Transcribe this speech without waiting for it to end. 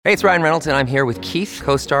Hey, it's Ryan Reynolds, and I'm here with Keith,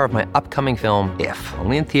 co-star of my upcoming film, If,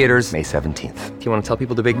 only in theaters May 17th. Do you want to tell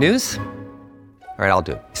people the big news? All right, I'll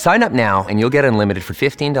do it. Sign up now and you'll get unlimited for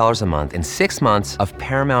 $15 a month and 6 months of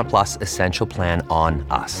Paramount Plus Essential Plan on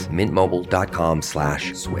us.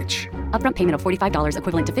 Mintmobile.com/switch. Upfront payment of $45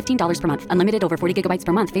 equivalent to $15 per month. Unlimited over 40 gigabytes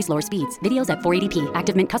per month. Face lower speeds. Videos at 480p.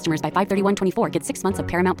 Active Mint customers by 531.24 get 6 months of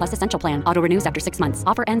Paramount Plus Essential Plan. Auto renews after 6 months.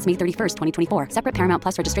 Offer ends May 31st, 2024. Separate Paramount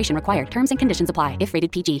Plus registration required. Terms and conditions apply if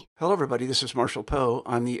rated PG. Hello, everybody. This is Marshall Poe.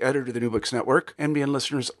 I'm the editor of the New Books Network. NBN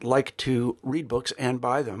listeners like to read books and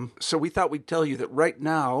buy them. So we thought we'd tell you that right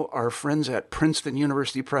now, our friends at Princeton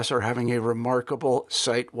University Press are having a remarkable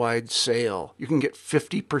site-wide sale. You can get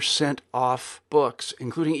 50% off books,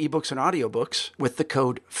 including ebooks and audiobooks, with the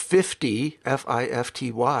code 50,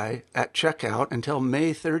 F-I-F-T-Y, at checkout until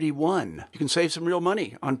May 31. You can save some real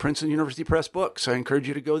money on Princeton University Press books. I encourage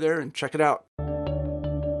you to go there and check it out.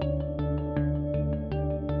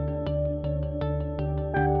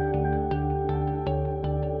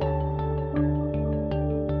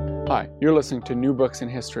 Hi, you're listening to New Books in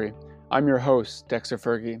History. I'm your host, Dexter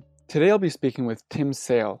Fergie. Today I'll be speaking with Tim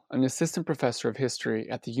Sayle, an assistant professor of history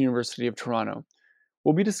at the University of Toronto.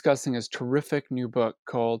 We'll be discussing his terrific new book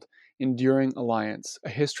called Enduring Alliance, A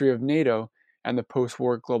History of NATO and the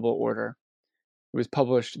Postwar Global Order. It was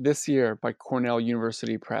published this year by Cornell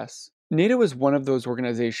University Press. NATO is one of those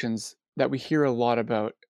organizations that we hear a lot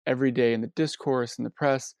about every day in the discourse and the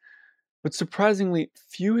press, but surprisingly,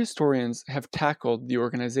 few historians have tackled the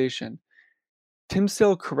organization. Tim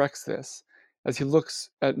Sayle corrects this as he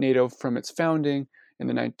looks at NATO from its founding in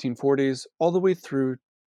the 1940s all the way through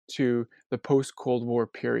to the post-Cold War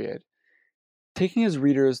period, taking his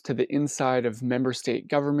readers to the inside of member state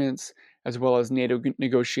governments as well as NATO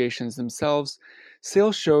negotiations themselves.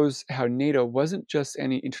 Sayle shows how NATO wasn't just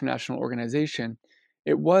any international organization.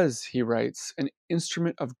 It was, he writes, an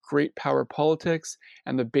instrument of great power politics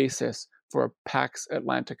and the basis for a Pax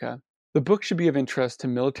Atlantica. The book should be of interest to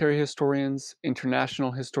military historians,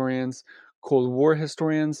 international historians, Cold War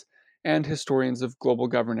historians, and historians of global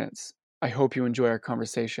governance. I hope you enjoy our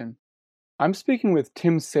conversation. I'm speaking with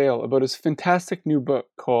Tim Sayle about his fantastic new book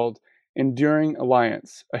called Enduring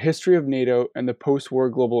Alliance, A History of NATO and the Post-War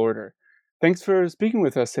Global Order. Thanks for speaking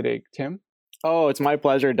with us today, Tim. Oh, it's my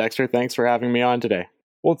pleasure, Dexter. Thanks for having me on today.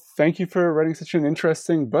 Well, thank you for writing such an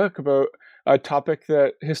interesting book about a topic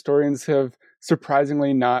that historians have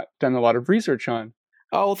surprisingly not done a lot of research on.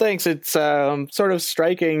 Oh, well, thanks. It's sort of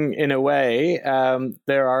striking in a way.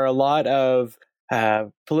 There are a lot of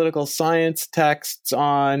political science texts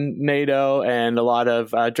on NATO and a lot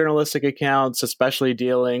of journalistic accounts, especially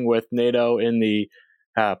dealing with NATO in the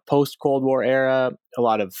post-Cold War era, a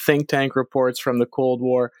lot of think tank reports from the Cold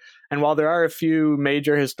War. And while there are a few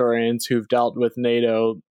major historians who've dealt with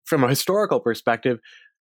NATO from a historical perspective,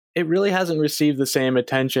 it really hasn't received the same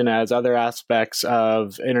attention as other aspects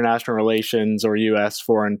of international relations or U.S.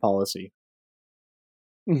 foreign policy.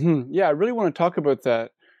 Mm-hmm. Yeah, I really want to talk about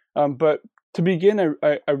that. But to begin,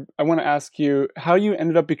 I want to ask you how you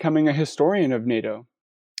ended up becoming a historian of NATO.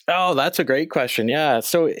 Oh, that's a great question. Yeah.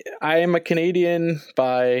 So I am a Canadian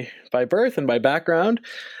by birth and by background.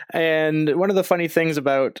 And one of the funny things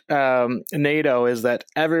about NATO is that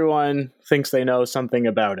everyone thinks they know something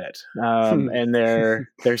about it. And their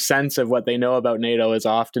sense of what they know about NATO is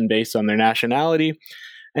often based on their nationality.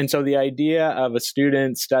 And so the idea of a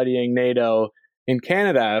student studying NATO in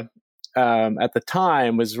Canada at the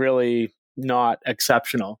time was really not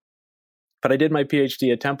exceptional. But I did my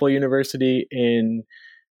PhD at Temple University in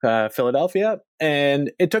Philadelphia,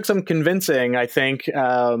 and it took some convincing, I think,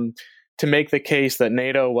 to make the case that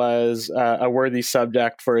NATO was a worthy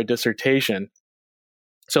subject for a dissertation.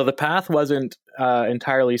 So the path wasn't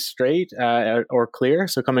entirely straight or clear.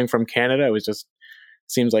 So coming from Canada, it was just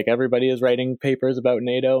seems like everybody is writing papers about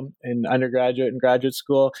NATO in undergraduate and graduate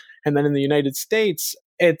school. And then in the United States,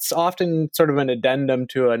 it's often sort of an addendum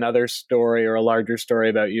to another story or a larger story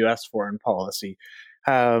about U.S. foreign policy.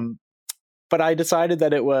 But I decided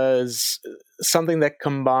that it was something that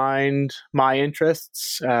combined my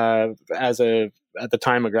interests at the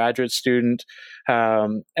time, a graduate student.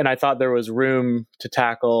 And I thought there was room to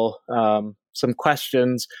tackle some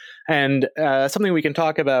questions. And something we can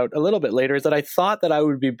talk about a little bit later is that I thought that I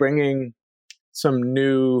would be bringing some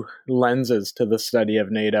new lenses to the study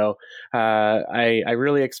of NATO. I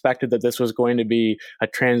really expected that this was going to be a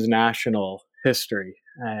transnational history,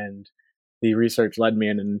 and the research led me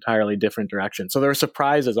in an entirely different direction. So there were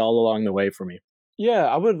surprises all along the way for me. Yeah,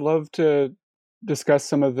 I would love to discuss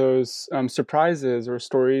some of those surprises or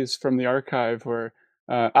stories from the archive or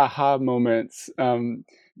aha moments.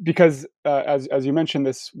 because as you mentioned,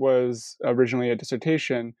 this was originally a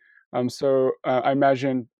dissertation. So I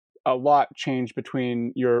imagine a lot changed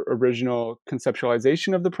between your original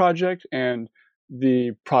conceptualization of the project and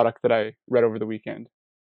the product that I read over the weekend.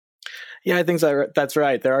 Yeah, I think that's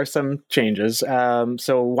right. There are some changes.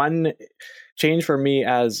 So one change for me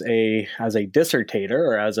as a dissertator,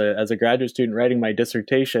 or as a graduate student writing my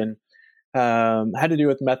dissertation, had to do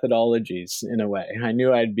with methodologies in a way. I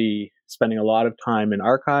knew I'd be spending a lot of time in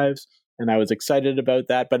archives, and I was excited about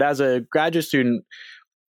that. But as a graduate student,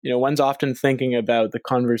 one's often thinking about the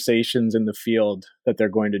conversations in the field that they're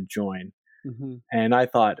going to join. Mm-hmm. And I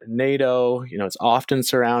thought NATO, it's often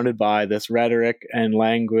surrounded by this rhetoric and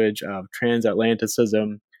language of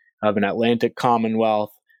transatlanticism, of an Atlantic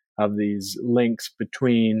Commonwealth, of these links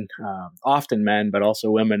between often men, but also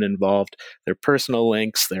women involved, their personal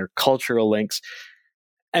links, their cultural links.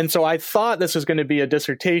 And so I thought this was going to be a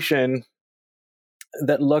dissertation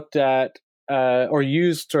that looked at or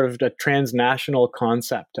used sort of a transnational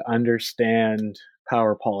concept to understand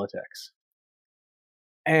power politics.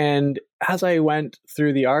 And as I went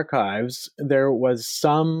through the archives, there was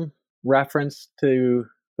some reference to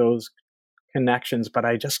those connections, but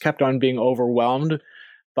I just kept on being overwhelmed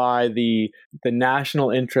by the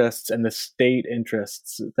national interests and the state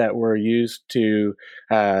interests that were used to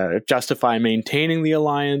justify maintaining the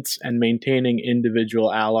alliance and maintaining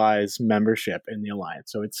individual allies' membership in the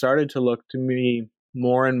alliance. So it started to look to me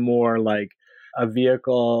more and more like a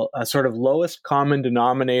vehicle, a sort of lowest common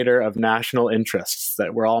denominator of national interests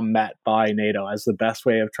that were all met by NATO as the best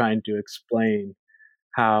way of trying to explain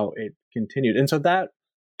how it continued. And so that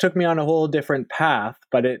took me on a whole different path,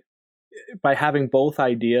 but by having both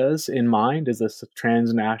ideas in mind, is this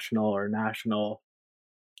transnational or national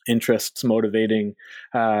interests motivating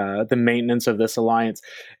the maintenance of this alliance,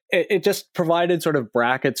 it just provided sort of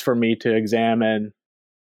brackets for me to examine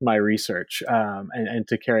my research and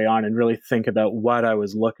to carry on and really think about what I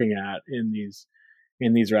was looking at in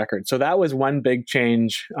these records. So that was one big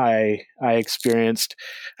change I experienced.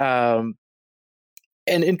 And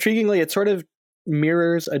intriguingly, it sort of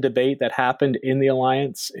mirrors a debate that happened in the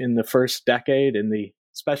alliance in the first decade,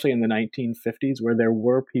 especially in the 1950s, where there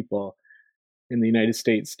were people in the United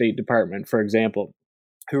States State Department, for example,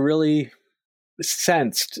 who really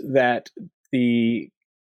sensed that the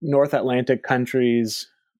North Atlantic countries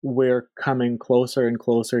were coming closer and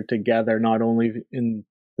closer together, not only in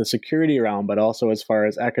the security realm, but also as far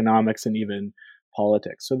as economics and even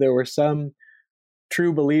politics. So there were some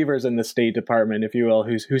true believers in the State Department, if you will,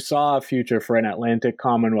 who saw a future for an Atlantic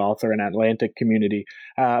Commonwealth or an Atlantic community.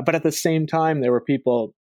 But at the same time, there were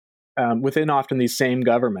people within often these same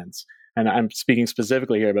governments, and I'm speaking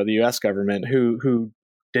specifically here about the U.S. government, who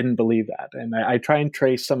didn't believe that. And I try and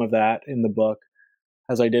trace some of that in the book,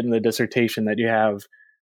 as I did in the dissertation, that you have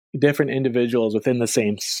different individuals within the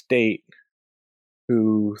same state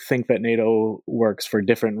who think that NATO works for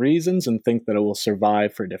different reasons and think that it will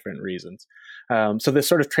survive for different reasons. So this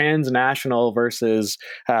sort of transnational versus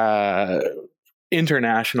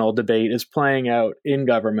international debate is playing out in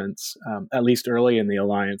governments, at least early in the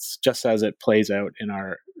alliance, just as it plays out in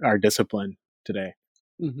our discipline today.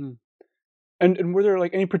 Mm-hmm. And were there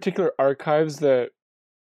like any particular archives that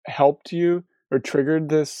helped you or triggered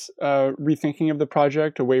this rethinking of the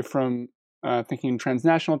project away from thinking in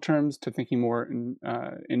transnational terms to thinking more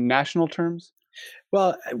in national terms?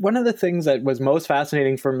 Well, one of the things that was most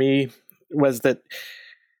fascinating for me was that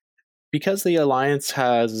because the alliance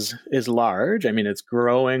is large, I mean, it's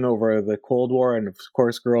growing over the Cold War and, of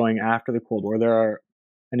course, growing after the Cold War, there are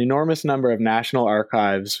an enormous number of national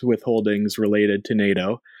archives with holdings related to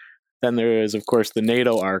NATO. Then there is, of course, the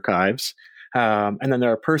NATO archives. And then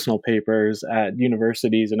there are personal papers at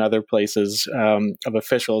universities and other places of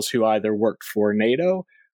officials who either worked for NATO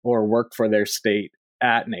or worked for their state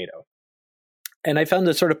at NATO. And I found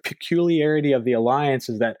the sort of peculiarity of the alliance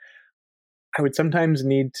is that I would sometimes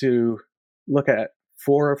need to look at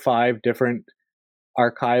 4 or 5 different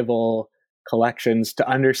archival collections to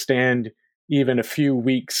understand even a few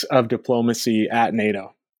weeks of diplomacy at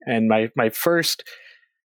NATO. And my first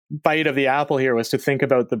bite of the apple here was to think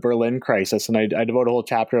about the Berlin crisis, and I devote a whole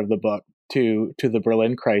chapter of the book to the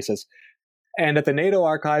Berlin crisis. And at the NATO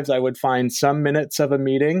archives, I would find some minutes of a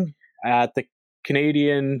meeting. At the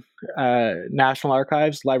Canadian National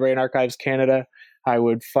Archives, Library and Archives Canada, I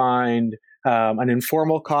would find an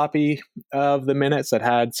informal copy of the minutes that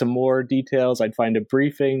had some more details. I'd find a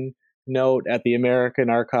briefing note at the American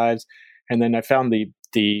Archives, and then I found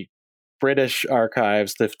the British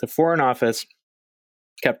Archives, the Foreign Office,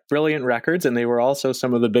 kept brilliant records, and they were also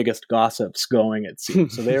some of the biggest gossips going, it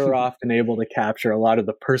seems. So they were often able to capture a lot of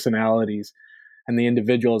the personalities and the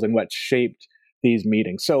individuals and what shaped these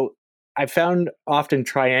meetings. So I found often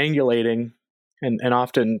triangulating and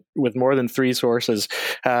often with more than three sources,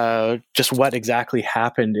 just what exactly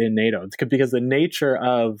happened in NATO. Because the nature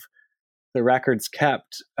of the records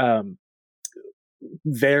kept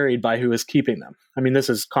varied by who was keeping them. I mean, this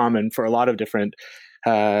is common for a lot of different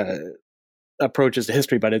approaches to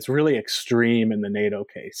history, but it's really extreme in the NATO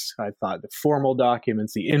case. I thought the formal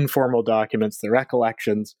documents, the informal documents, the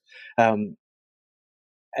recollections. And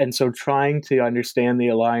so trying to understand the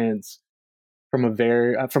alliance from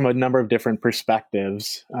a number of different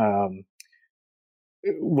perspectives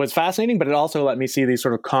was fascinating, but it also let me see these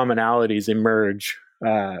sort of commonalities emerge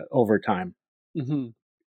over time. Mm-hmm.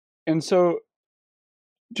 And so,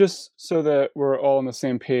 just so that we're all on the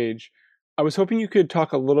same page, I was hoping you could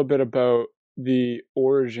talk a little bit about the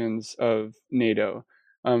origins of NATO.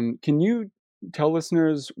 Can you tell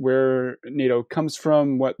listeners where NATO comes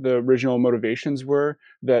from, what the original motivations were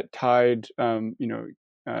that tied,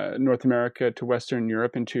 North America to Western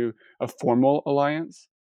Europe into a formal alliance?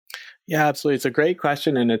 Yeah, absolutely. It's a great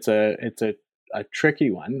question, and it's a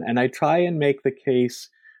tricky one. And I try and make the case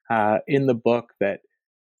in the book that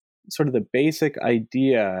sort of the basic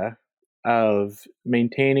idea of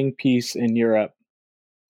maintaining peace in Europe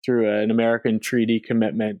through an American treaty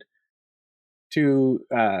commitment to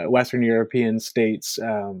Western European states,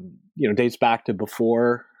 dates back to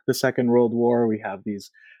before the Second World War. We have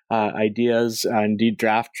these ideas, indeed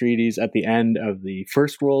draft treaties at the end of the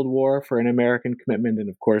First World War for an American commitment. And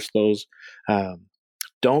of course, those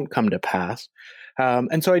don't come to pass.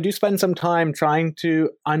 And so I do spend some time trying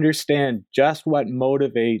to understand just what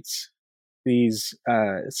motivates these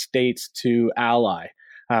states to ally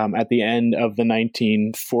at the end of the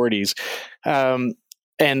 1940s.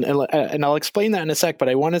 And I'll explain that in a sec, but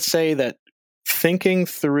I want to say that thinking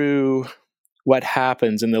through what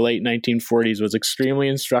happens in the late 1940s was extremely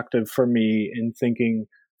instructive for me in thinking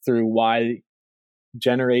through why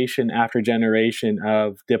generation after generation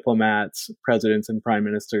of diplomats, presidents, and prime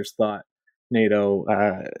ministers thought NATO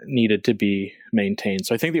needed to be maintained.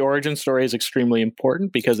 So I think the origin story is extremely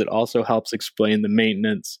important because it also helps explain the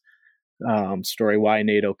maintenance story, why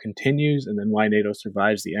NATO continues, and then why NATO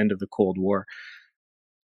survives the end of the Cold War.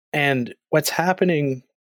 And what's happening,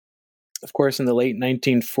 of course, in the late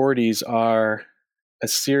 1940s are a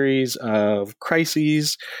series of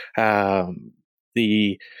crises.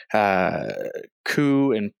 The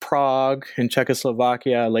coup in Prague, in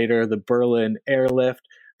Czechoslovakia, later the Berlin airlift.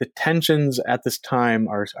 The tensions at this time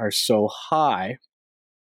are so high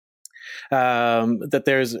that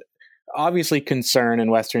there's obviously concern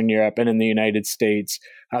in Western Europe and in the United States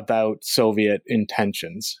about Soviet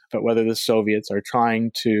intentions, but whether the Soviets are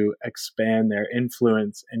trying to expand their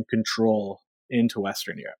influence and control into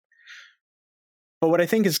Western Europe. But what I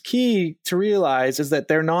think is key to realize is that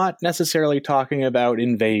they're not necessarily talking about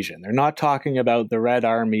invasion. They're not talking about the Red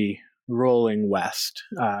Army rolling west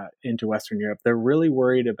into Western Europe. They're really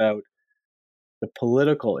worried about the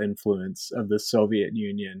political influence of the Soviet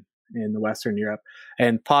Union in the Western Europe,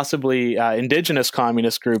 and possibly indigenous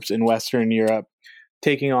communist groups in Western Europe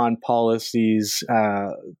taking on policies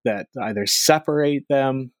that either separate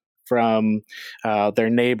them from their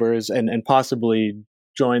neighbors and possibly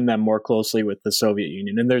join them more closely with the Soviet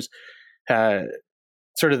Union. And there's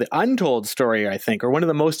sort of the untold story, I think, or one of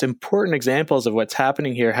the most important examples of what's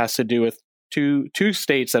happening here has to do with two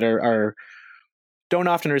states that are don't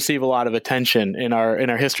often receive a lot of attention in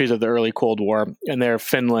our histories of the early Cold War, and they're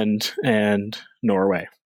Finland and Norway.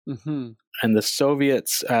 Mm-hmm. And the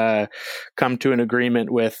Soviets come to an agreement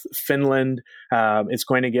with Finland. It's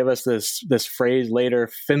going to give us this phrase later,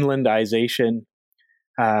 Finlandization,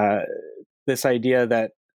 this idea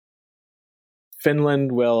that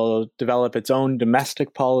Finland will develop its own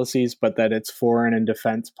domestic policies, but that its foreign and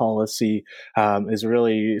defense policy is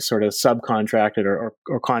really sort of subcontracted or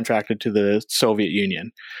contracted to the Soviet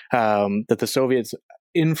Union. That the Soviets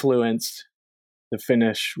influenced the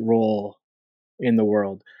Finnish role in the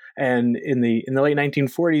world. And in the late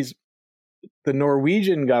 1940s, the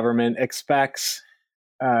Norwegian government expects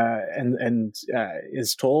and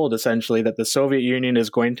is told essentially that the Soviet Union is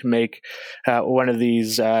going to make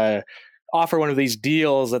offer one of these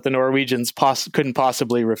deals that the Norwegians couldn't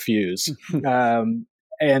possibly refuse. And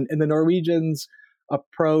the Norwegians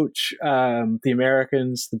approach the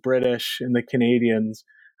Americans, the British, and the Canadians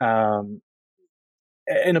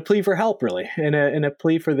in a plea for help, really, in a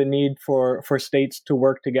plea for the need for states to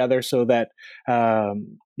work together so that,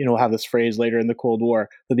 we'll have this phrase later in the Cold War,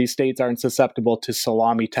 that these states aren't susceptible to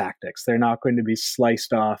salami tactics. They're not going to be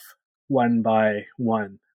sliced off one by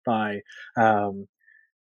one by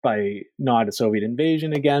by not a Soviet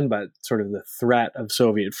invasion again, but sort of the threat of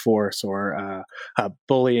Soviet force or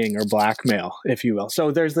bullying or blackmail, if you will.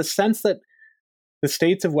 So there's the sense that the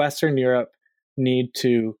states of Western Europe need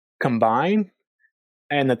to combine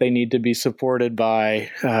and that they need to be supported by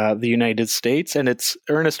the United States. And it's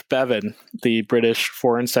Ernest Bevin, the British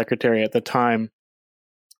Foreign Secretary at the time,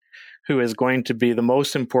 who is going to be the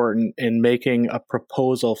most important in making a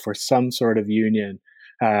proposal for some sort of union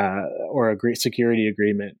or a security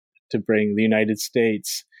agreement to bring the United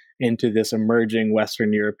States into this emerging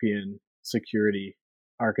Western European security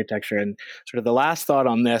architecture. And sort of the last thought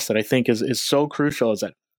on this that I think is so crucial is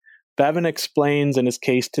that Bevin explains in his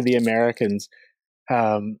case to the Americans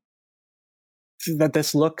that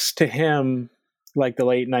this looks to him like the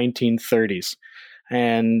late 1930s.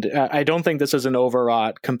 And I don't think this is an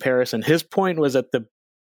overwrought comparison. His point was that the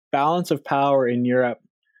balance of power in Europe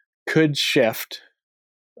could shift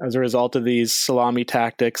as a result of these salami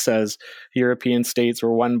tactics as European states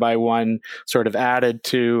were one by one sort of added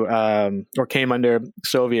to or came under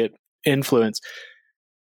Soviet influence.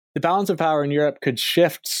 The balance of power in Europe could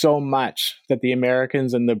shift so much that the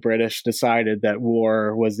Americans and the British decided that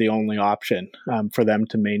war was the only option for them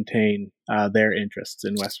to maintain their interests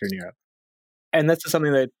in Western Europe. And that's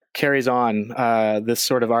something that carries on, this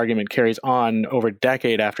sort of argument carries on over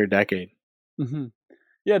decade after decade. Mm-hmm.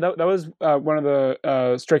 Yeah, that was one of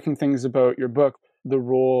the striking things about your book, the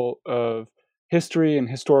role of history and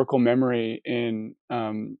historical memory in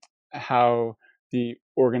how the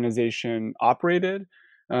organization operated.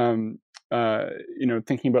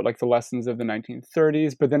 Thinking about like the lessons of the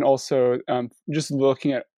 1930s, but then also just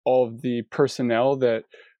looking at all of the personnel that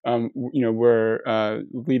were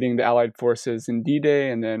leading the Allied forces in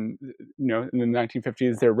D-Day, and then in the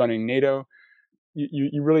 1950s they're running NATO.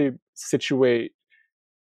 You really situate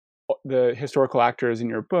the historical actors in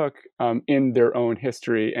your book in their own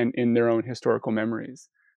history and in their own historical memories,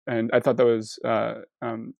 and I thought that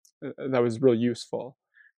was really useful.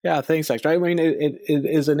 Yeah, thanks, Dexter. I mean, it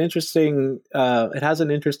is an interesting. It has an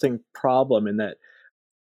interesting problem in that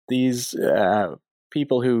these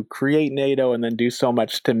people who create NATO and then do so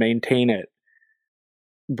much to maintain it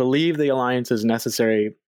believe the alliance is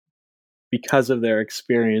necessary because of their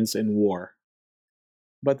experience in war.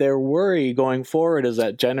 But their worry going forward is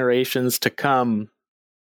that generations to come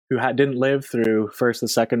who didn't live through First and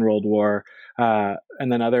Second World War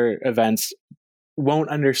and then other events won't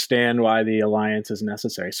understand why the alliance is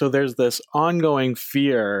necessary. So there's this ongoing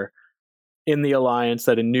fear in the alliance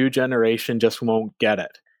that a new generation just won't get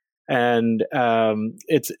it. And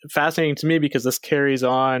it's fascinating to me because this carries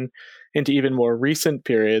on into even more recent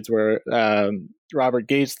periods where Robert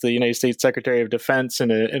Gates, the United States Secretary of Defense,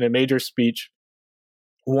 in a major speech,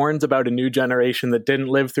 warns about a new generation that didn't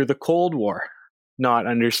live through the Cold War, not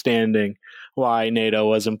understanding why NATO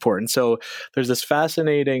was important. So there's this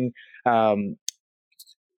fascinating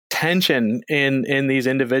tension in these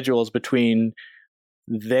individuals between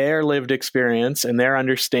their lived experience and their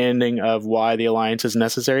understanding of why the alliance is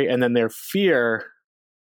necessary, and then their fear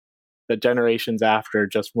that generations after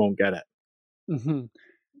just won't get it. Mm-hmm.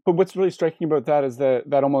 But what's really striking about that is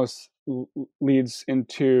that almost leads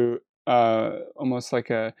into almost like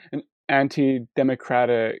an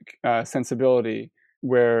anti-democratic sensibility,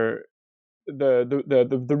 where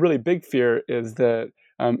the really big fear is that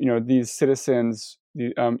these citizens,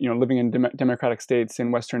 living in democratic states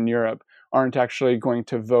in Western Europe, aren't actually going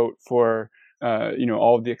to vote for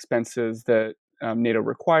all of the expenses that NATO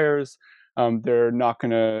requires. They're not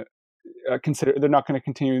going to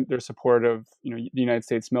continue their support of the United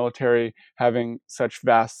States military having such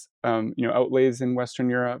vast outlays in Western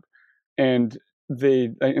Europe. And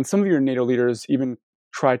some of your NATO leaders even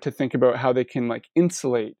try to think about how they can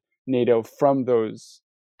insulate NATO from those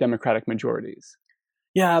democratic majorities.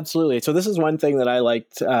 Yeah, absolutely. So this is one thing that I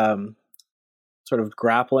liked sort of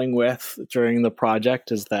grappling with during the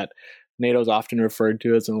project, is that NATO is often referred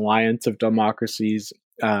to as an alliance of democracies,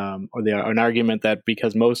 or an argument that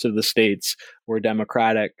because most of the states were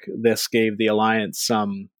democratic, this gave the alliance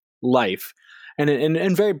some life. And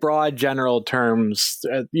in very broad general terms,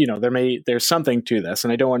 there's something to this,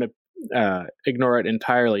 and I don't want to ignore it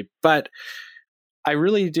entirely. But I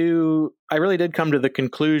really did come to the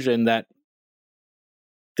conclusion that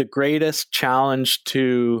the greatest challenge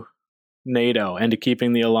to NATO and to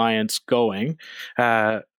keeping the alliance going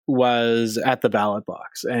was at the ballot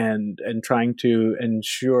box, and trying to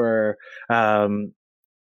ensure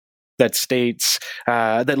that states,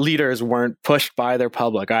 that leaders weren't pushed by their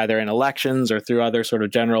public, either in elections or through other sort of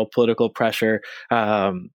general political pressure,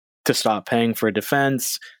 to stop paying for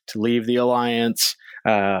defense, to leave the alliance,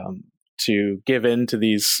 to give in to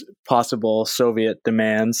these possible Soviet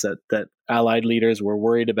demands that Allied leaders were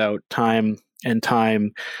worried about time and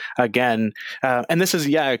time again. And this is,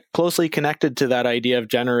 closely connected to that idea of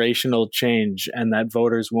generational change and that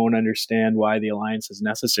voters won't understand why the alliance is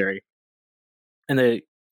necessary. And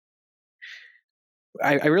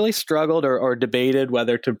I really struggled or debated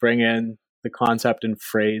whether to bring in the concept and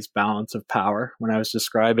phrase balance of power when I was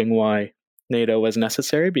describing why NATO was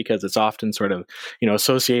necessary, because it's often sort of,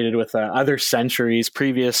 associated with other centuries,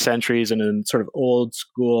 previous centuries, and a sort of old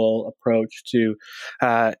school approach to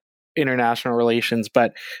international relations.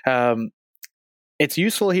 But it's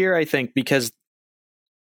useful here, I think, because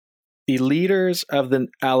the leaders of the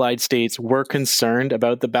Allied states were concerned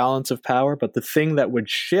about the balance of power, but the thing that would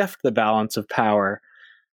shift the balance of power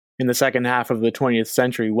in the second half of the 20th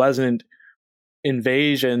century wasn't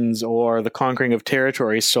invasions or the conquering of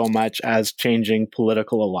territories so much as changing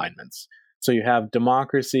political alignments. So you have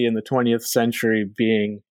democracy in the 20th century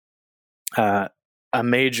being a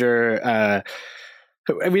major,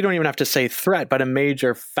 we don't even have to say threat, but a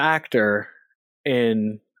major factor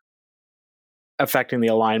in affecting the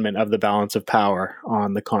alignment of the balance of power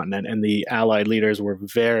on the continent. And the Allied leaders were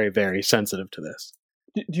very, very sensitive to this.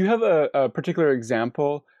 Do you have a particular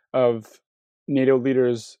example of NATO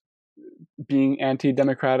leaders being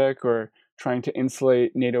anti-democratic or trying to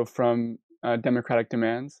insulate NATO from democratic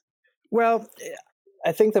demands? Well,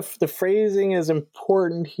 I think the phrasing is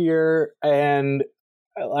important here. And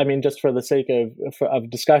I mean, just for the sake of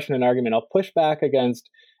discussion and argument, I'll push back against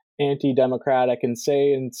anti-democratic and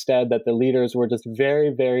say instead that the leaders were just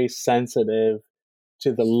very, very sensitive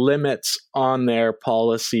to the limits on their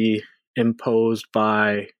policy imposed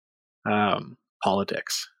by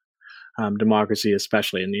politics, democracy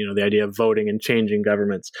especially, and the idea of voting and changing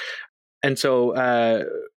governments. And so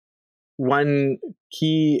one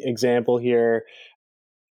key example here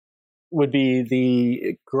would be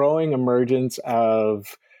the growing emergence of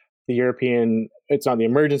the European, it's not the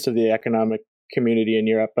emergence of the economic community in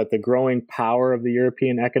Europe, but the growing power of the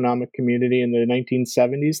European economic community in the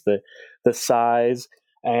 1970s, the size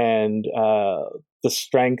and the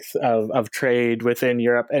strength of trade within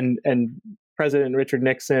Europe, and President Richard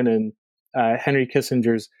Nixon and Henry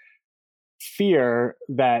Kissinger's fear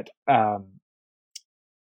that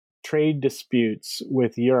trade disputes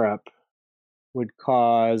with Europe would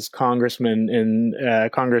cause congressmen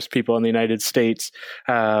and Congress people in the United States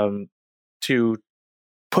to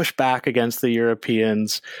push back against the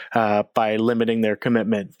Europeans by limiting their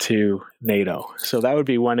commitment to NATO. So that would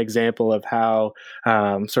be one example of how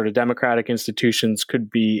sort of democratic institutions could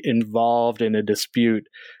be involved in a dispute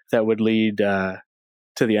that would lead to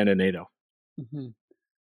the end of NATO.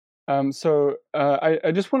 Mm-hmm. So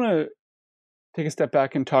I just want to take a step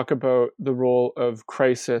back and talk about the role of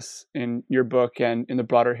crisis in your book and in the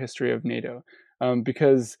broader history of NATO,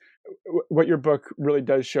 because what your book really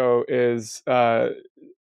does show is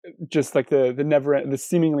just like the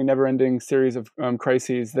seemingly never-ending series of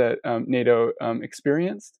crises that NATO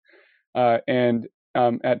experienced, and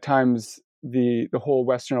at times the whole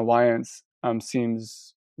Western alliance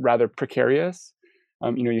seems rather precarious.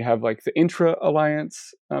 You have like the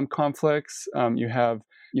intra-alliance conflicts. You have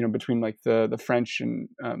between like the French and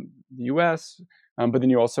the U.S., but then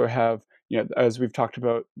you also have as we've talked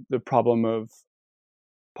about, the problem of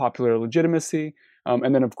popular legitimacy.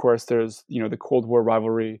 And then, of course, there's the Cold War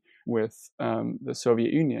rivalry with the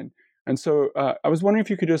Soviet Union. And so I was wondering if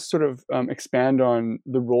you could just sort of expand on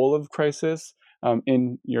the role of crisis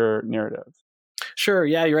in your narrative. Sure.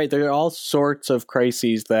 Yeah, you're right. There are all sorts of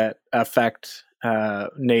crises that affect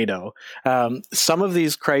NATO. Some of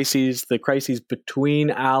these crises, the crises between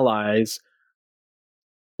allies,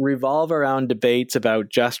 revolve around debates about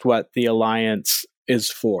just what the alliance is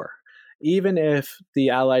for. Even if the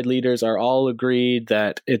Allied leaders are all agreed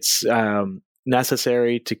that it's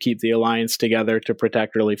necessary to keep the alliance together to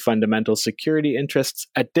protect really fundamental security interests,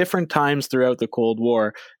 at different times throughout the Cold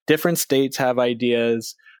War, different states have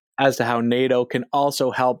ideas as to how NATO can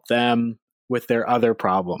also help them with their other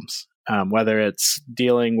problems, whether it's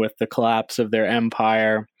dealing with the collapse of their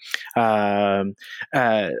empire or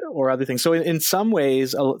other things. So in some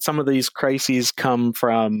ways, some of these crises come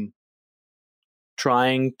from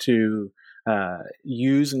trying to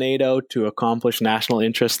use NATO to accomplish national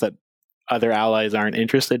interests that other allies aren't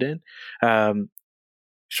interested in.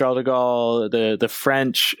 Charles de Gaulle, the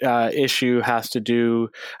French issue has to do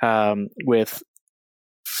with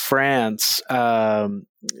France,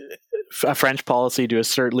 a French policy to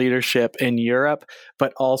assert leadership in Europe,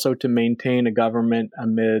 but also to maintain a government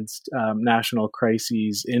amidst national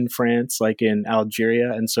crises in France, like in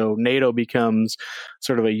Algeria. And so NATO becomes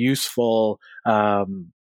sort of a useful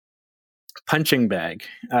punching bag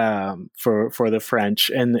for the French,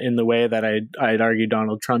 and in the way that I'd argue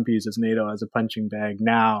Donald Trump uses NATO as a punching bag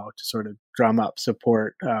now to sort of drum up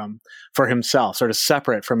support for himself, sort of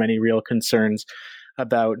separate from any real concerns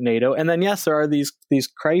about NATO. And then, yes, there are these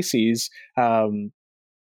crises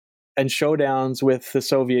and showdowns with the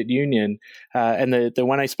Soviet Union, and the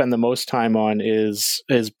one I spend the most time on is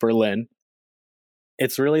Berlin.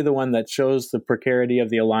 It's really the one that shows the precarity of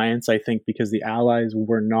the alliance, I think, because the Allies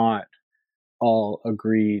were not all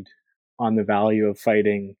agreed on the value of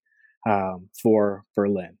fighting for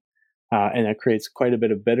Berlin. And that creates quite a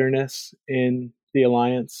bit of bitterness in the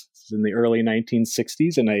alliance. This is in the early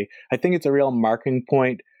 1960s. And I think it's a real marking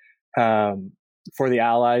point for the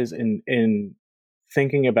Allies in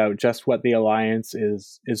thinking about just what the alliance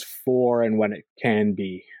is for and what it can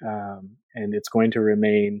be. And it's going to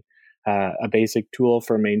remain a basic tool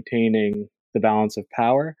for maintaining the balance of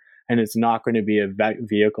power. And it's not going to be a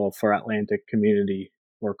vehicle for Atlantic community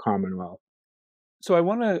or Commonwealth. So I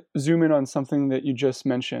want to zoom in on something that you just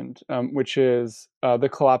mentioned, which is the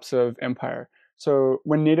collapse of empire. So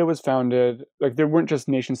when NATO was founded, like there weren't just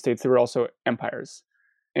nation states, there were also empires.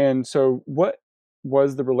 And so what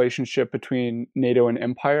was the relationship between NATO and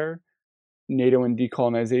empire, NATO and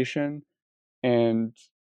decolonization, and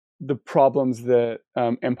the problems that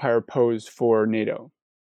empire posed for NATO?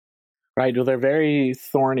 Right. Well, they're very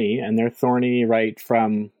thorny, and they're thorny right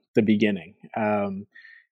from the beginning.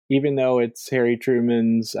 Even though it's Harry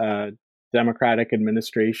Truman's democratic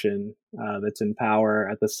administration that's in power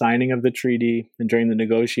at the signing of the treaty and during the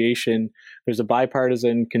negotiation, there's a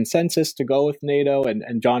bipartisan consensus to go with NATO,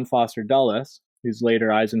 and John Foster Dulles, who's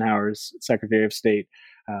later Eisenhower's Secretary of State,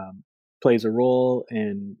 plays a role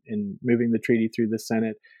in moving the treaty through the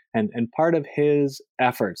Senate. And part of his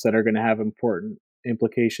efforts that are going to have important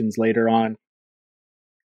implications later on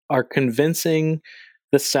are convincing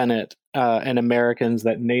the Senate and Americans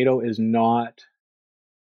that NATO is not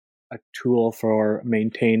a tool for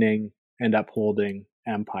maintaining and upholding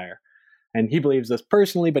empire. And he believes this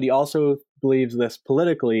personally, but he also believes this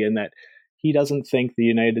politically, in that he doesn't think the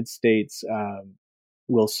United States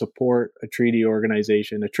will support a treaty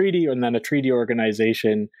organization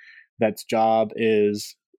that's job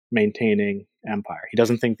is maintaining empire. He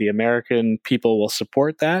doesn't think the American people will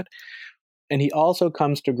support that. And he also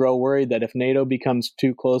comes to grow worried that if NATO becomes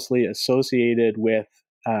too closely associated with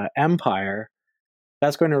empire,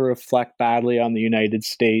 that's going to reflect badly on the United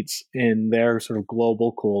States in their sort of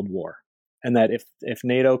global Cold War. And that if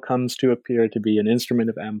NATO comes to appear to be an instrument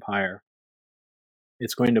of empire,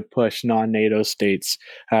 it's going to push non-NATO states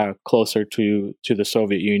closer to the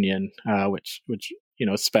Soviet Union, which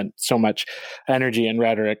spent so much energy and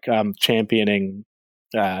rhetoric championing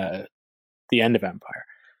the end of empire.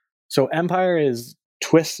 So empire is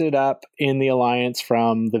twisted up in the alliance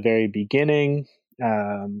from the very beginning.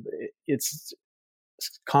 It's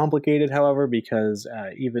complicated, however, because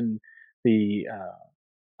even the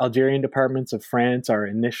Algerian departments of France are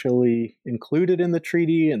initially included in the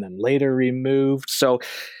treaty and then later removed. So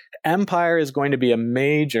empire is going to be a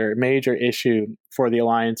major, major issue for the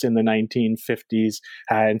alliance in the 1950s,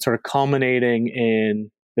 and sort of culminating in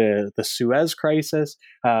the Suez Crisis.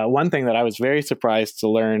 One thing that I was very surprised to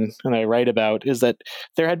learn, and I write about, is that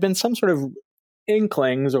there had been some sort of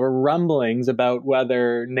inklings or rumblings about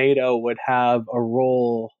whether NATO would have a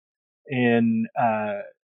role in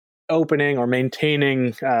opening or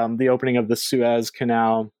maintaining the opening of the Suez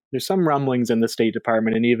Canal. There's some rumblings in the State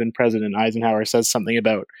Department, and even President Eisenhower says something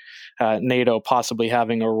about NATO possibly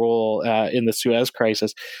having a role in the Suez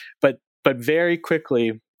Crisis. But very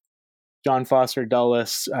quickly, John Foster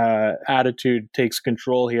Dulles' attitude takes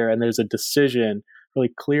control here, and there's a decision,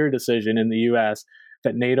 really clear decision in the U.S.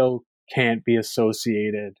 that NATO can't be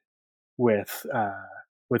associated with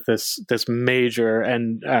this major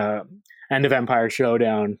and end of empire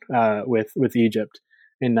showdown with Egypt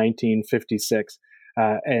in 1956.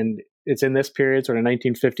 And it's in this period, sort of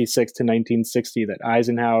 1956 to 1960, that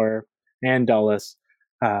Eisenhower and Dulles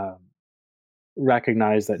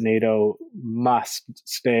recognize that NATO must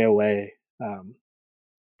stay away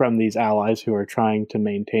from these allies who are trying to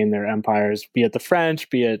maintain their empires, be it the French,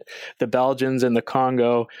 be it the Belgians in the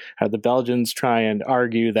Congo. The Belgians try and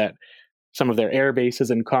argue that some of their air bases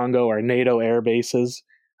in Congo are NATO air bases,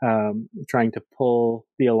 trying to pull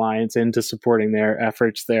the alliance into supporting their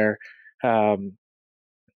efforts there.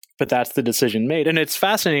 But that's the decision made. And it's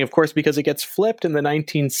fascinating, of course, because it gets flipped in the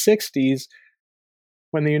 1960s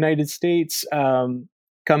when the United States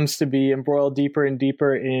comes to be embroiled deeper and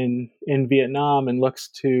deeper in Vietnam and looks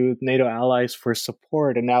to NATO allies for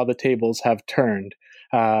support. And now the tables have turned.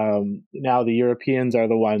 Now the Europeans are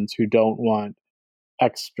the ones who don't want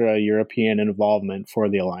extra European involvement for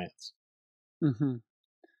the alliance. Mm-hmm.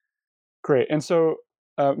 Great. And so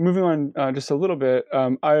moving on just a little bit,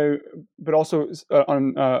 but also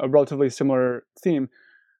on a relatively similar theme,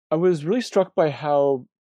 I was really struck by how,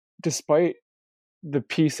 despite the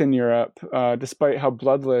peace in Europe, despite how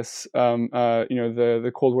bloodless,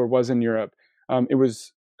 the Cold War was in Europe, it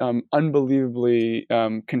was unbelievably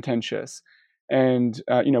contentious. And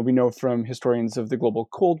we know from historians of the global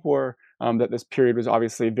Cold War that this period was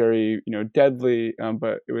obviously very deadly,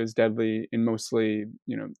 but it was deadly in mostly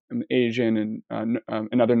Asian and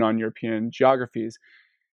other non-European geographies.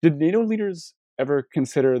 Did NATO leaders ever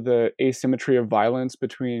consider the asymmetry of violence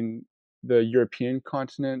between the European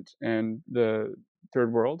continent and the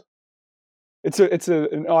Third World? It's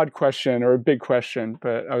an odd question or a big question,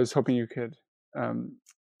 but I was hoping you could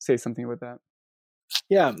say something about that.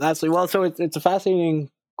 Yeah, absolutely. Well, so it's a fascinating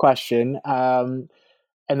question, and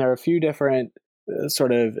there are a few different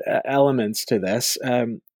sort of elements to this.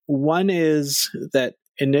 One is that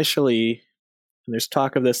initially, and there's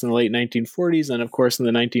talk of this in the late 1940s, and of course in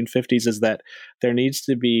the 1950s, is that there needs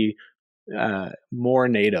to be more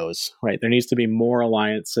NATOs, right? There needs to be more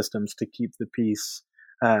alliance systems to keep the peace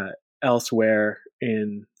elsewhere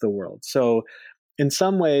in the world. So in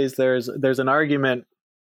some ways, there's an argument,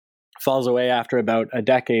 falls away after about a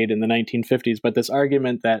decade in the 1950s, but this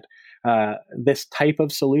argument that this type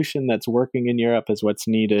of solution that's working in Europe is what's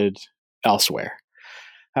needed elsewhere.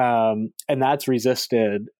 And that's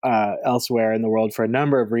resisted elsewhere in the world for a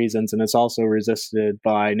number of reasons, and it's also resisted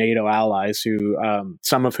by NATO allies, who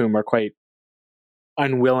some of whom are quite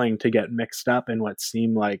unwilling to get mixed up in what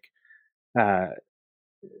seem like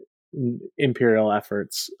imperial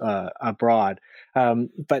efforts abroad.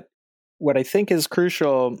 But what I think is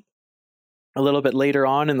crucial a little bit later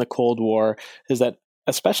on in the Cold War is that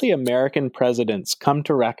especially American presidents come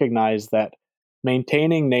to recognize that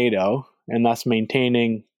maintaining NATO and thus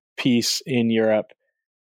maintaining peace in Europe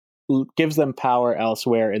gives them power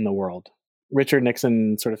elsewhere in the world. Richard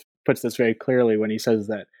Nixon sort of puts this very clearly when he says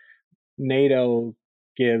that NATO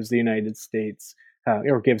gives the United States,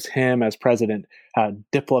 or gives him as president, a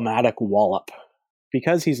diplomatic wallop,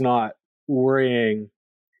 because he's not worrying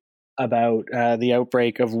about the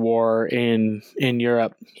outbreak of war in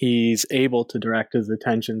Europe. He's able to direct his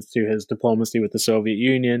attentions to his diplomacy with the Soviet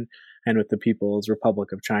Union and with the People's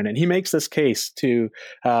Republic of China. And he makes this case to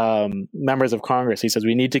members of Congress. He says,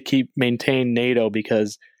 we need to maintain NATO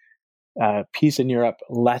because peace in Europe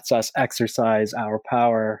lets us exercise our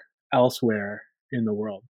power elsewhere in the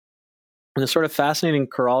world. And the sort of fascinating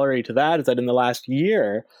corollary to that is that in the last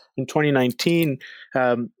year, in 2019,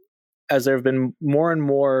 as there have been more and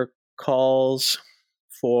more calls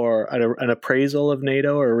for an appraisal of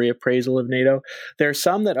NATO or a reappraisal of NATO, there are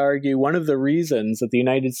some that argue one of the reasons that the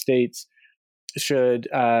United States should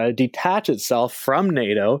detach itself from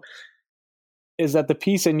NATO is that the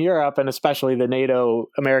peace in Europe, and especially the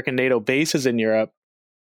American NATO bases in Europe,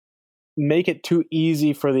 make it too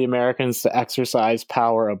easy for the Americans to exercise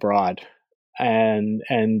power abroad. And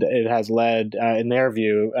it has led, in their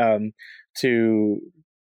view, to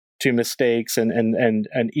mistakes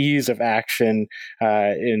and ease of action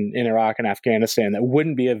in Iraq and Afghanistan that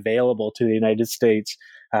wouldn't be available to the United States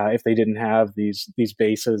if they didn't have these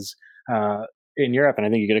bases in Europe. And I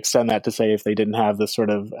think you could extend that to say if they didn't have this sort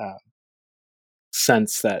of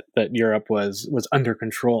sense that Europe was under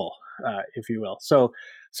control, if you will.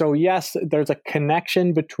 So yes, there's a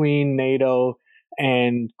connection between NATO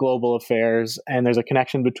and global affairs, and there's a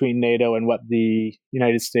connection between NATO and what the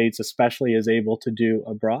United States especially is able to do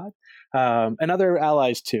abroad, and other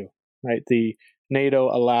allies too, right? The NATO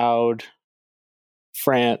allowed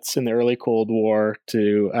France in the early Cold War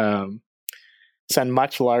to send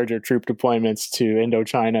much larger troop deployments to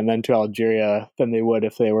Indochina and then to Algeria than they would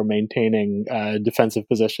if they were maintaining defensive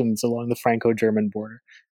positions along the Franco-German border.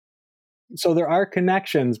 So there are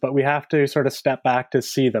connections, but we have to sort of step back to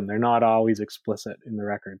see them. They're not always explicit in the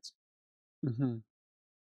records. Mm-hmm.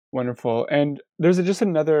 Wonderful. And there's just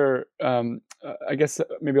another, I guess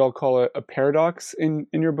maybe I'll call it a paradox in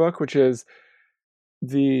your book, which is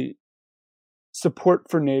the support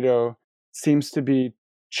for NATO seems to be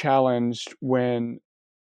challenged when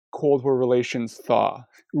Cold War relations thaw.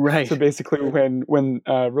 Right. So basically when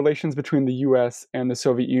relations between the US and the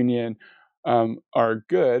Soviet Union are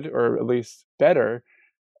good, or at least better,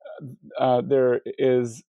 there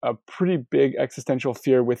is a pretty big existential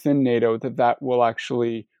fear within NATO that will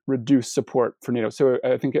actually reduce support for NATO. So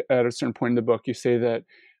I think at a certain point in the book, you say that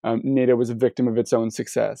NATO was a victim of its own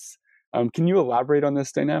success. Can you elaborate on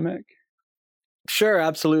this dynamic? Sure,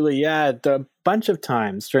 absolutely. Yeah, a bunch of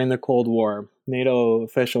times during the Cold War, NATO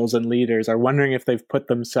officials and leaders are wondering if they've put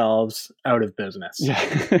themselves out of business,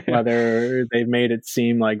 whether they've made it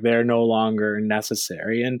seem like they're no longer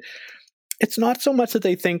necessary. And it's not so much that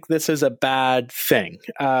they think this is a bad thing,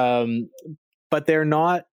 but they're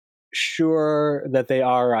not sure that they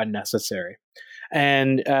are unnecessary.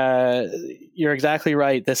 And you're exactly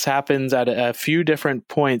right. This happens at a few different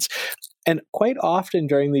points. And quite often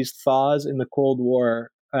during these thaws in the Cold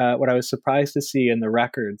War, what I was surprised to see in the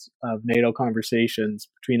records of NATO conversations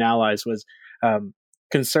between allies was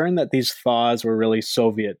concern that these thaws were really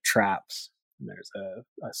Soviet traps. And there's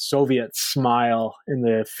a Soviet smile in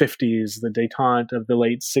the 50s, the détente of the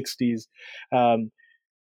late 60s.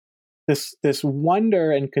 This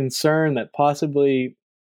wonder and concern that possibly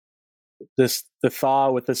the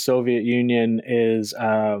thaw with the Soviet Union is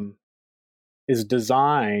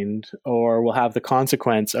designed or will have the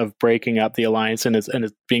consequence of breaking up the alliance, and it's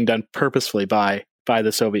being done purposefully by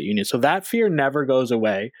the Soviet Union. So that fear never goes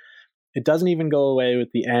away. It doesn't even go away with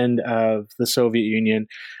the end of the Soviet Union.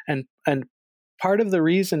 And part of the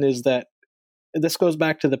reason is that this goes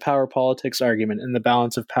back to the power politics argument and the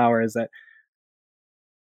balance of power, is that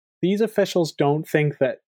these officials don't think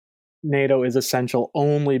that NATO is essential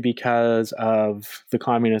only because of the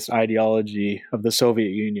communist ideology of the Soviet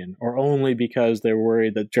Union, or only because they're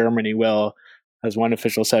worried that Germany will, as one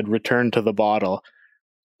official said, return to the bottle,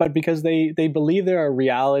 but because they believe there are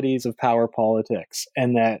realities of power politics,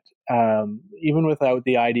 and that even without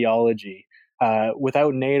the ideology,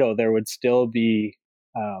 without NATO, there would still be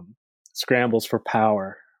scrambles for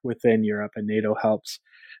power within Europe, and NATO helps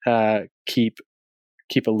keep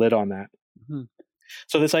a lid on that. Mm-hmm.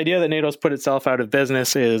 So this idea that NATO's put itself out of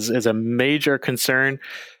business is a major concern.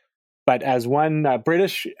 But as one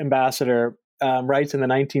British ambassador writes in the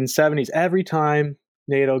 1970s, every time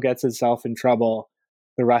NATO gets itself in trouble,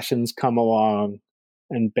 the Russians come along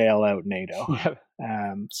and bail out NATO.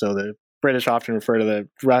 So the British often refer to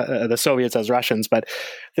the Soviets as Russians, but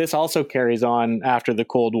this also carries on after the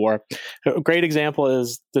Cold War. A great example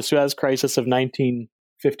is the Suez Crisis of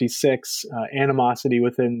 1956, animosity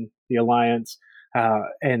within the alliance.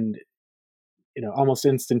 And almost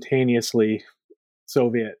instantaneously,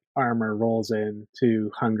 Soviet armor rolls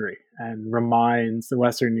into Hungary and reminds the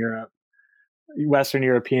Western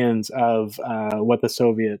Europeans of what the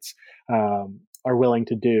Soviets are willing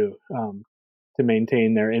to do to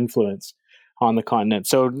maintain their influence on the continent.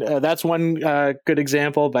 So that's one good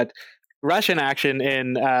example. But Russian action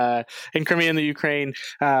in Crimea and the Ukraine,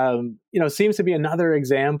 seems to be another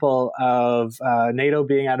example of NATO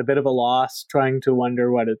being at a bit of a loss, trying to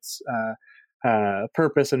wonder what its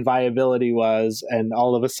purpose and viability was, and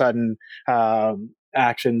all of a sudden,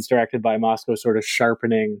 actions directed by Moscow sort of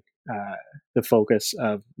sharpening the focus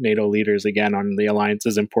of NATO leaders again on the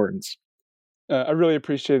alliance's importance. I really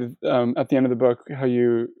appreciated at the end of the book how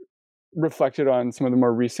you reflected on some of the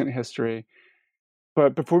more recent history.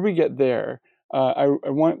 But before we get there, I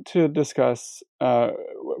want to discuss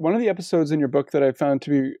one of the episodes in your book that I found to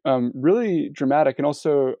be really dramatic, and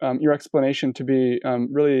also your explanation to be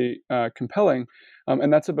really compelling.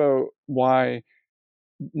 And that's about why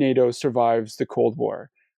NATO survives the Cold War.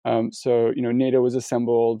 So NATO was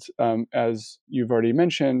assembled, as you've already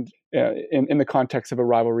mentioned, in the context of a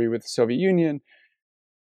rivalry with the Soviet Union.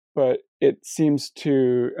 But it seems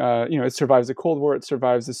to, it survives the Cold War, it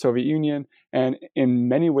survives the Soviet Union, and in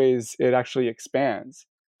many ways, it actually expands.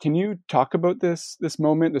 Can you talk about this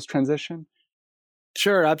moment, this transition?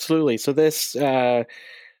 Sure, absolutely. So this, the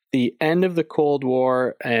end of the Cold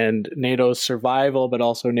War and NATO's survival, but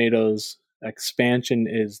also NATO's expansion,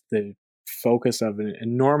 is the focus of an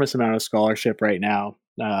enormous amount of scholarship right now.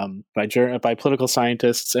 By political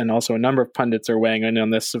scientists, and also a number of pundits are weighing in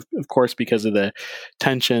on this, of course, because of the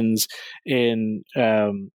tensions in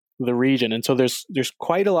the region. And so there's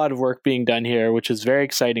quite a lot of work being done here, which is very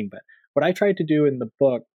exciting. But what I tried to do in the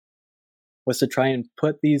book was to try and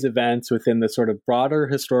put these events within the sort of broader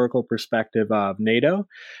historical perspective of NATO,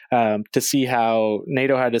 to see how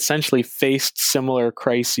NATO had essentially faced similar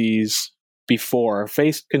crises before,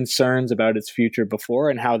 faced concerns about its future before,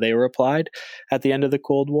 and how they were applied at the end of the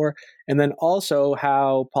Cold War, and then also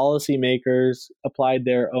how policymakers applied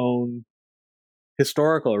their own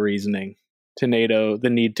historical reasoning to NATO, the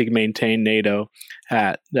need to maintain NATO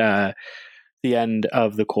at the end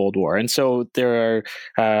of the Cold War. And so there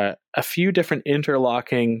are a few different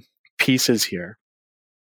interlocking pieces here.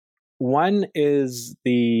 One is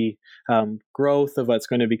the growth of what's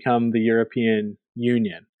going to become the European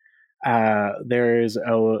Union. There's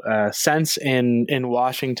a sense in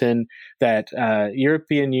Washington that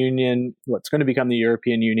European Union, what's going to become the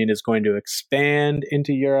European Union, is going to expand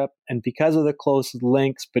into Europe. And because of the close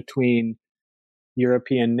links between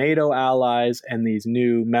European NATO allies and these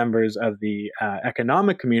new members of the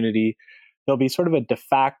economic community, there'll be sort of a de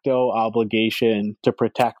facto obligation to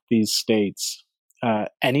protect these states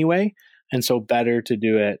anyway. And so better to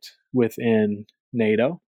do it within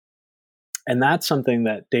NATO. And that's something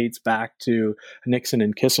that dates back to Nixon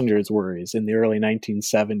and Kissinger's worries in the early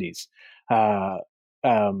 1970s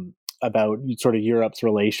about sort of Europe's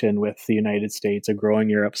relation with the United States, a growing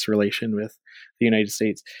Europe's relation with the United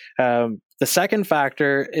States. The second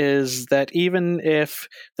factor is that even if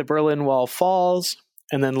the Berlin Wall falls,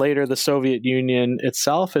 and then later the Soviet Union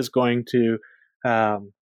itself is going to,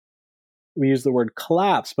 we use the word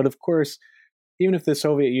collapse, but of course, even if the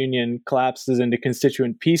Soviet Union collapses into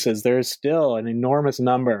constituent pieces, there is still an enormous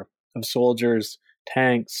number of soldiers,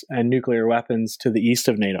 tanks, and nuclear weapons to the east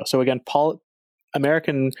of NATO. So again,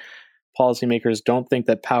 American policymakers don't think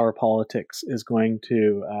that power politics is going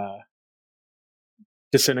to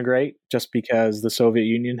disintegrate just because the Soviet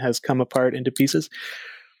Union has come apart into pieces.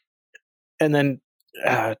 And then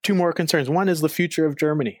two more concerns. One is the future of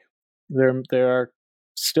Germany. There are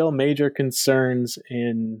still major concerns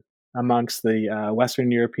amongst the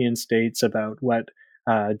Western European states about what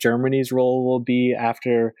Germany's role will be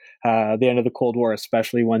after the end of the Cold War,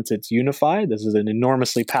 especially once it's unified. This is an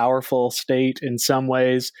enormously powerful state in some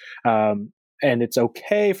ways, and it's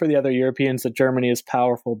okay for the other Europeans that Germany is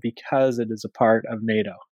powerful because it is a part of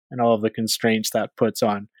NATO and all of the constraints that puts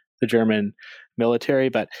on the German military.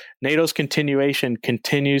 But NATO's continuation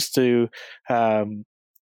continues to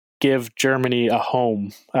give Germany a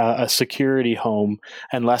home, a security home,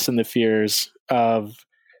 and lessen the fears of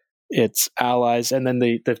its allies. And then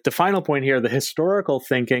the final point here, the historical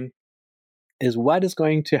thinking, is what is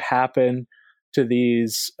going to happen to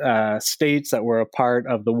these states that were a part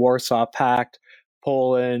of the Warsaw Pact,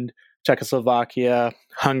 Poland, Czechoslovakia,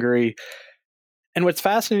 Hungary. And what's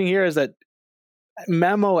fascinating here is that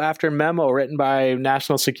memo after memo written by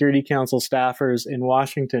National Security Council staffers in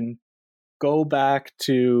Washington go back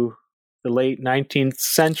to the late 19th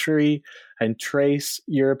century and trace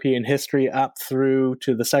European history up through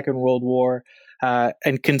to the Second World War,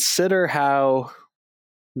 and consider how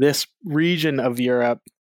this region of Europe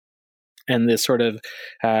and this sort of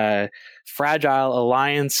fragile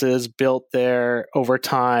alliances built there over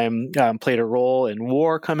time played a role in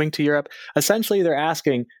war coming to Europe. Essentially, they're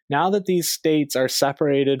asking, now that these states are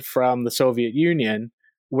separated from the Soviet Union,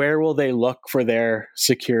 where will they look for their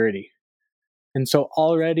security? And so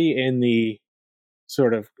already in the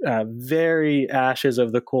sort of very ashes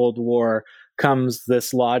of the Cold War comes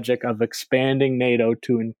this logic of expanding NATO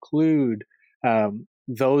to include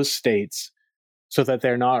those states so that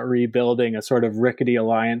they're not rebuilding a sort of rickety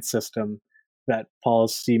alliance system that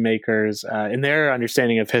policymakers, in their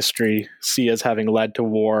understanding of history, see as having led to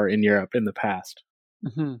war in Europe in the past.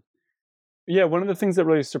 Mm-hmm. Yeah, one of the things that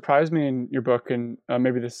really surprised me in your book, and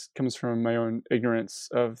maybe this comes from my own ignorance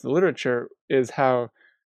of the literature, is how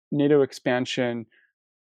NATO expansion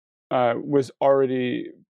was already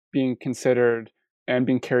being considered and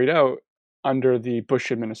being carried out under the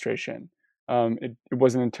Bush administration. It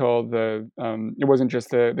wasn't until it wasn't just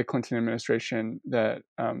the Clinton administration that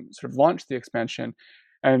sort of launched the expansion.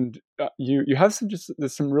 And you have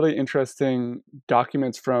some really interesting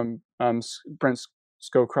documents from Brent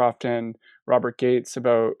Scowcroft and Robert Gates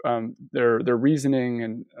about their reasoning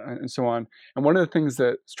and so on. And one of the things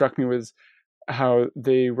that struck me was how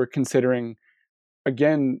they were considering,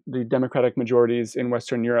 again, the democratic majorities in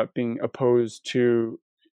Western Europe being opposed to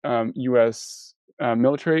U.S.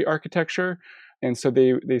 Military architecture, and so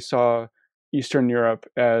they saw Eastern Europe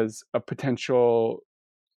as a potential,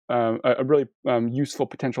 a really useful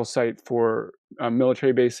potential site for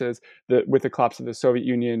military bases. That with the collapse of the Soviet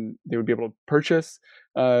Union, they would be able to purchase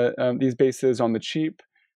these bases on the cheap,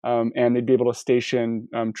 and they'd be able to station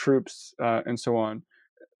troops and so on.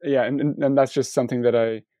 Yeah, and that's just something that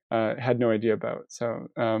I had no idea about. So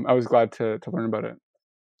I was glad to learn about it.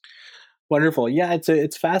 Wonderful. Yeah,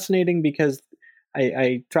 it's fascinating because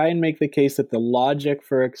I try and make the case that the logic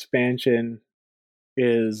for expansion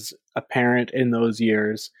is apparent in those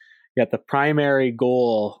years, yet the primary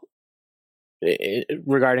goal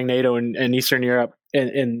regarding NATO and Eastern Europe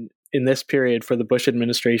in this period for the Bush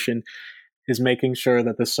administration is making sure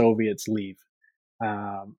that the Soviets leave.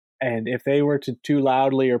 And if they were to too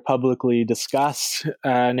loudly or publicly discuss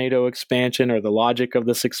NATO expansion or the logic of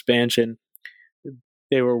this expansion,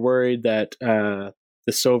 they were worried that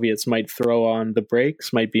the Soviets might throw on the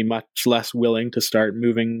brakes, might be much less willing to start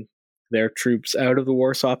moving their troops out of the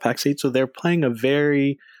Warsaw Pact states. So they're playing a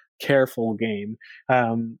very careful game.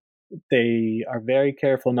 They are very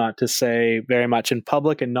careful not to say very much in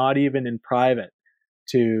public and not even in private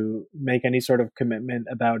to make any sort of commitment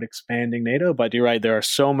about expanding NATO. But you're right, there are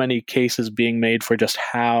so many cases being made for just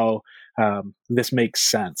how this makes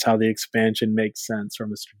sense, how the expansion makes sense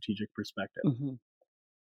from a strategic perspective. Mm-hmm.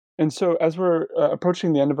 And so as we're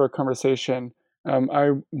approaching the end of our conversation,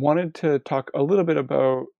 I wanted to talk a little bit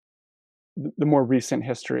about the more recent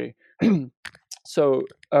history. So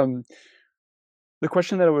the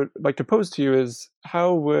question that I would like to pose to you is,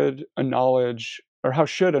 how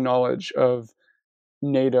should a knowledge of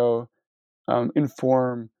NATO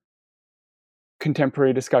inform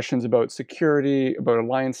contemporary discussions about security, about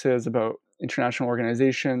alliances, about international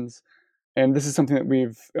organizations? And this is something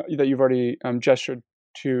that you've already gestured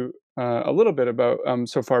to a little bit about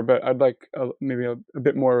so far, but I'd like maybe a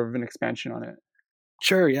bit more of an expansion on it.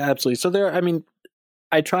 Sure, yeah, absolutely. So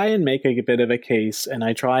I try and make a bit of a case, and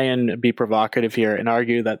I try and be provocative here and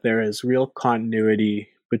argue that there is real continuity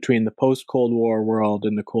between the post-Cold War world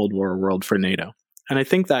and the Cold War world for NATO. And I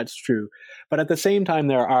think that's true. But at the same time,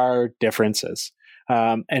 there are differences.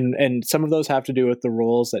 And some of those have to do with the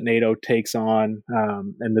roles that NATO takes on,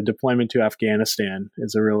 and the deployment to Afghanistan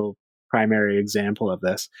is a real primary example of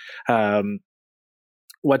this.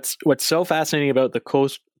 What's so fascinating about the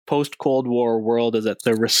post-Cold War world is that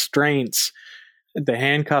the restraints, the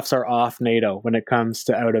handcuffs are off NATO when it comes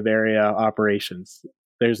to out-of-area operations.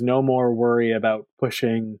 There's no more worry about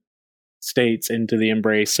pushing states into the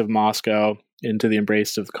embrace of Moscow, into the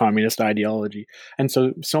embrace of communist ideology. And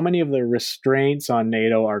so many of the restraints on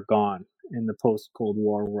NATO are gone in the post-Cold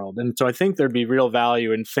War world. And so I think there'd be real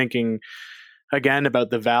value in thinking again about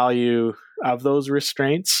the value of those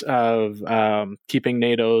restraints, of keeping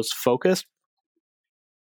NATO's focused.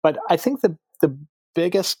 But I think the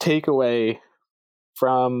biggest takeaway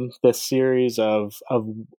from this series of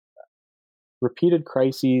repeated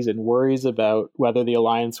crises and worries about whether the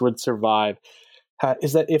alliance would survive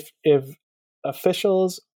is that if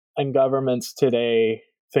officials and governments today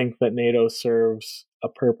think that NATO serves a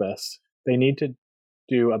purpose, they need to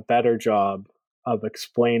do a better job of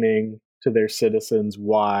explaining to their citizens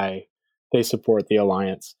why they support the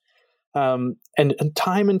alliance. And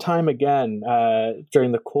time again,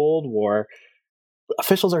 during the Cold War,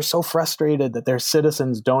 officials are so frustrated that their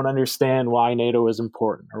citizens don't understand why NATO is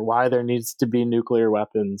important or why there needs to be nuclear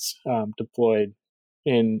weapons deployed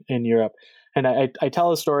in Europe. And I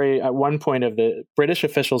tell a story at one point of the British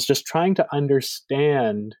officials just trying to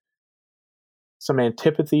understand some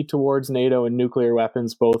antipathy towards NATO and nuclear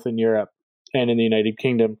weapons, both in Europe and in the United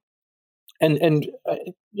Kingdom. And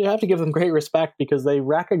you have to give them great respect because they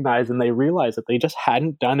recognize and they realize that they just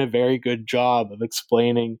hadn't done a very good job of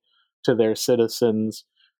explaining to their citizens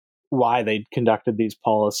why they'd conducted these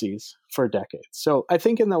policies for decades. So I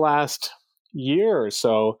think in the last year or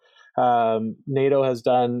so, NATO,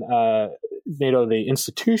 the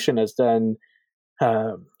institution, has done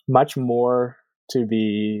much more to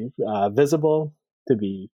be visible, to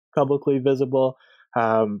be publicly visible.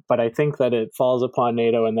 But I think that it falls upon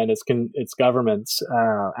NATO and then its governments,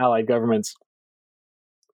 allied governments,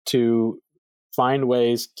 to find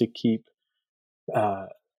ways to keep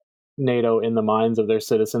NATO in the minds of their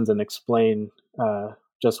citizens and explain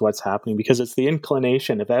just what's happening, because it's the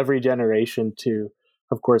inclination of every generation to,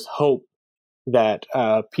 of course, hope that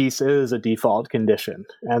peace is a default condition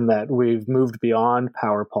and that we've moved beyond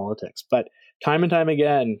power politics. But time and time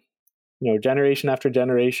again, generation after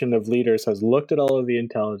generation of leaders has looked at all of the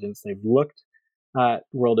intelligence, they've looked at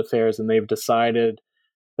world affairs, and they've decided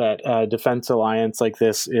that a defense alliance like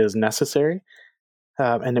this is necessary.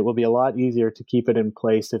 And it will be a lot easier to keep it in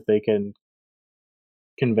place if they can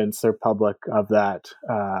convince their public of that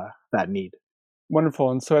need.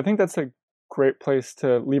 Wonderful. And so I think that's a great place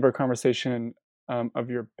to leave our conversation of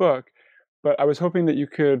your book. But I was hoping that you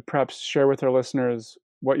could perhaps share with our listeners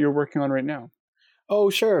what you're working on right now. Oh,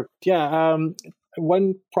 sure. Yeah.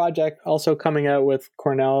 One project also coming out with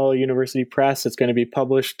Cornell University Press. It's going to be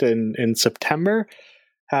published in September.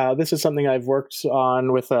 This is something I've worked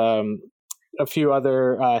on with a few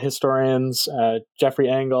other historians, Jeffrey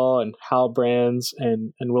Engel and Hal Brands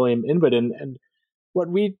and William Inwood. And what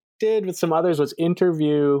we did with some others was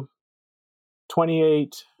interview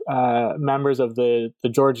 28 members of the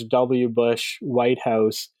George W. Bush White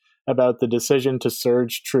House about the decision to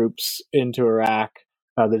surge troops into Iraq.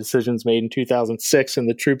 The decision's made in 2006, and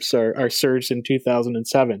the troops are surged in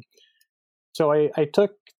 2007. So I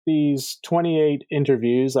took these 28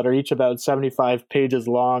 interviews that are each about 75 pages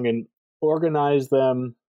long and organized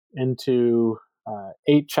them into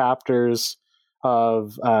 8 chapters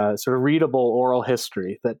of sort of readable oral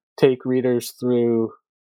history that take readers through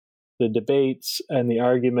the debates and the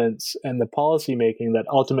arguments and the policy making that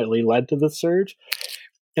ultimately led to the surge.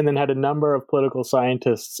 and then had a number of political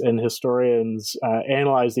scientists and historians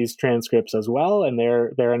analyze these transcripts as well, and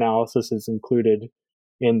their analysis is included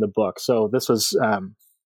in the book. So this was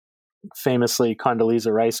famously,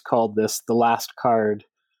 Condoleezza Rice called this the last card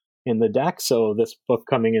in the deck. So this book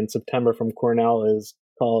coming in September from Cornell is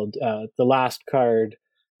called The Last Card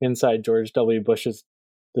Inside George W. Bush's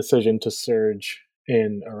Decision to Surge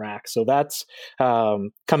in Iraq. So that's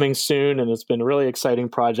coming soon, and it's been a really exciting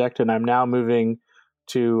project. And I'm now moving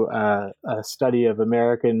to a study of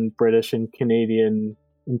American, British, and Canadian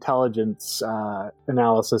intelligence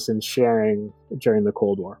analysis and sharing during the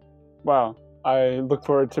Cold War. Wow. I look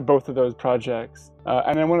forward to both of those projects.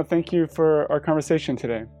 And I want to thank you for our conversation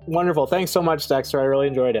today. Wonderful. Thanks so much, Dexter. I really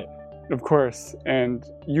enjoyed it. Of course. And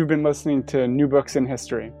you've been listening to New Books in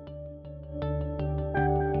History.